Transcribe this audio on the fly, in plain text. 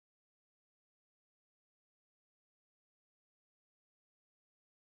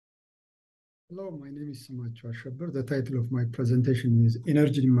Hello, my name is Samachwa Shabir. The title of my presentation is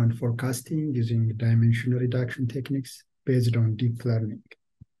Energy Demand Forecasting Using Dimension Reduction Techniques Based on Deep Learning.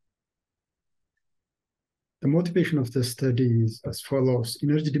 The motivation of the study is as follows.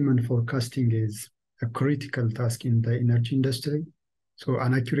 Energy demand forecasting is a critical task in the energy industry. So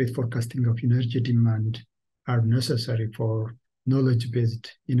an accurate forecasting of energy demand are necessary for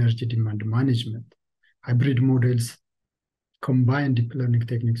knowledge-based energy demand management. Hybrid models combine deep learning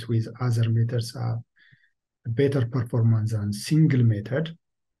techniques with other methods are better performance than single method.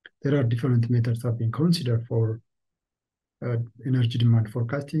 There are different methods that have been considered for energy demand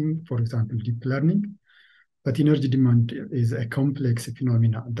forecasting, for example, deep learning. But energy demand is a complex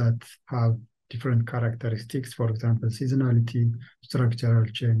phenomenon that have different characteristics, for example, seasonality, structural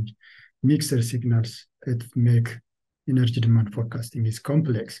change, mixer signals that make energy demand forecasting is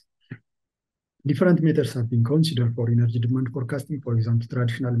complex. Different methods have been considered for energy demand forecasting, for example,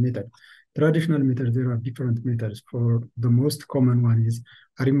 traditional method. Traditional method, there are different methods. For the most common one is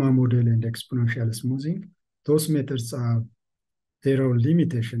ARIMA model and exponential smoothing. Those methods have their own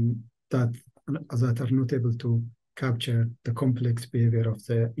limitation that are not able to capture the complex behavior of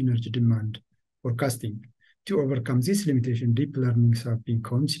the energy demand forecasting. To overcome this limitation, deep learnings have been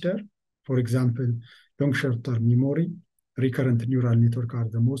considered. For example, long short-term memory, recurrent neural network are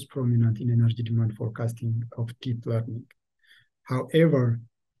the most prominent in energy demand forecasting of deep learning. However,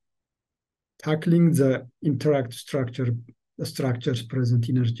 tackling the interact structures present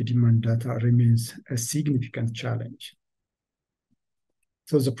in energy demand data remains a significant challenge.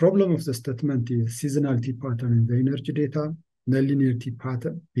 So the problem of the statement is seasonality pattern in the energy data, nonlinearity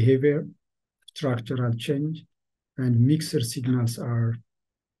pattern, behavior, structural change, and mixer signals are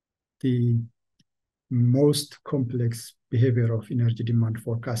the most complex behavior of energy demand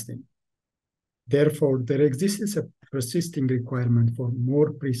forecasting. Therefore, there exists a persisting requirement for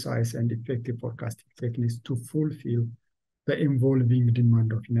more precise and effective forecasting techniques to fulfill the evolving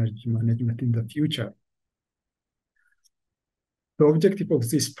demand of energy management in the future. The objective of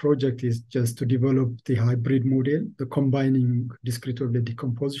this project is just to develop the hybrid model, the combining discrete wavelet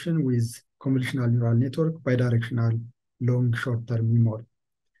decomposition with convolutional neural network, bidirectional long short-term memory.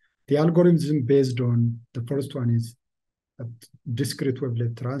 The algorithm based on the first one is a discrete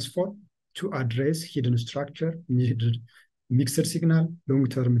wavelet transform to address hidden structure, mixer signal,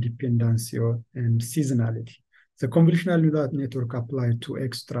 long-term dependency, and seasonality. The convolutional neural network applied to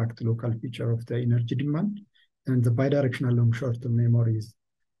extract local feature of the energy demand, and the bidirectional long short-term memories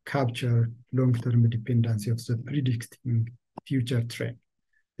capture long-term dependency of the predicting future trend.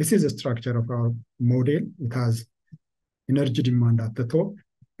 This is the structure of our model. It has energy demand at the top.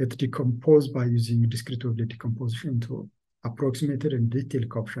 It's decomposed by using discrete wavelet decomposition to approximated and detailed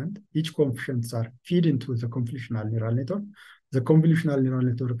coefficient. Each coefficients are fed into the convolutional neural network. The convolutional neural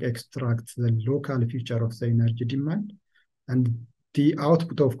network extracts the local feature of the energy demand, and the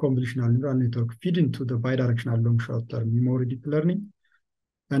output of convolutional neural network feed into the bidirectional long short-term memory deep learning.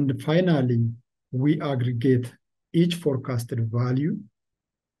 And finally, we aggregate each forecasted value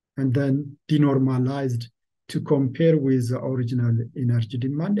and then denormalized to compare with the original energy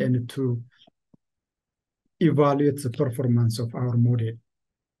demand and to evaluate the performance of our model.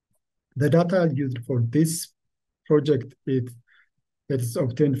 The data used for this project is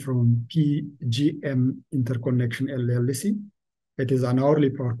obtained from PGM Interconnection LLC. It is an hourly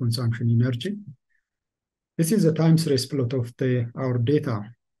power consumption energy. This is a time series plot of our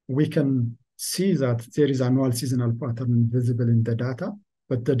data. We can see that there is annual seasonal pattern visible in the data,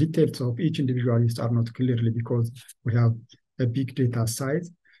 but the details of each individualist are not clearly because we have a big data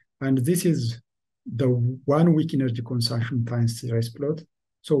size. And this is the 1 week energy consumption time series plot.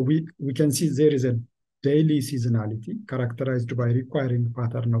 So we can see there is a daily seasonality characterized by requiring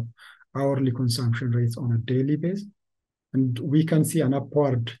pattern of hourly consumption rates on a daily basis. And we can see an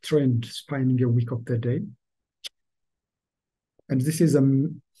upward trend spanning a week of the day. And this is a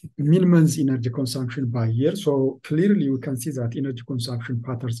minimum energy consumption by year. So clearly we can see that energy consumption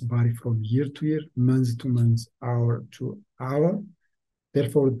patterns vary from year to year, month to month, hour to hour.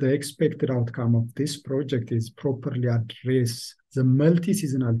 Therefore, the expected outcome of this project is properly address the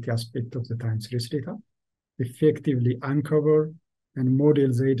multi-seasonality aspect of the time series data, effectively uncover and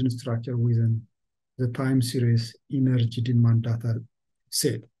model the hidden structure within the time series energy demand data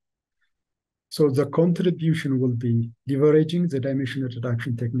set. So the contribution will be leveraging the dimension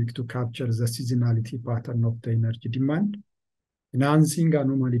reduction technique to capture the seasonality pattern of the energy demand, enhancing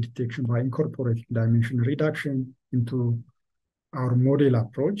anomaly detection by incorporating dimension reduction into our model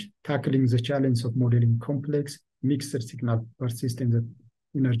approach, tackling the challenge of modeling complex mixed signal persistent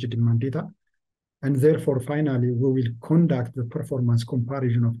energy demand data, And therefore, finally, we will conduct the performance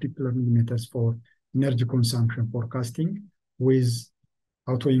comparison of deep learning methods for energy consumption forecasting with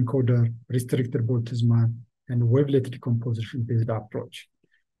autoencoder, restricted Boltzmann, and wavelet decomposition-based approach.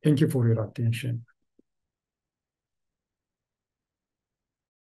 Thank you for your attention.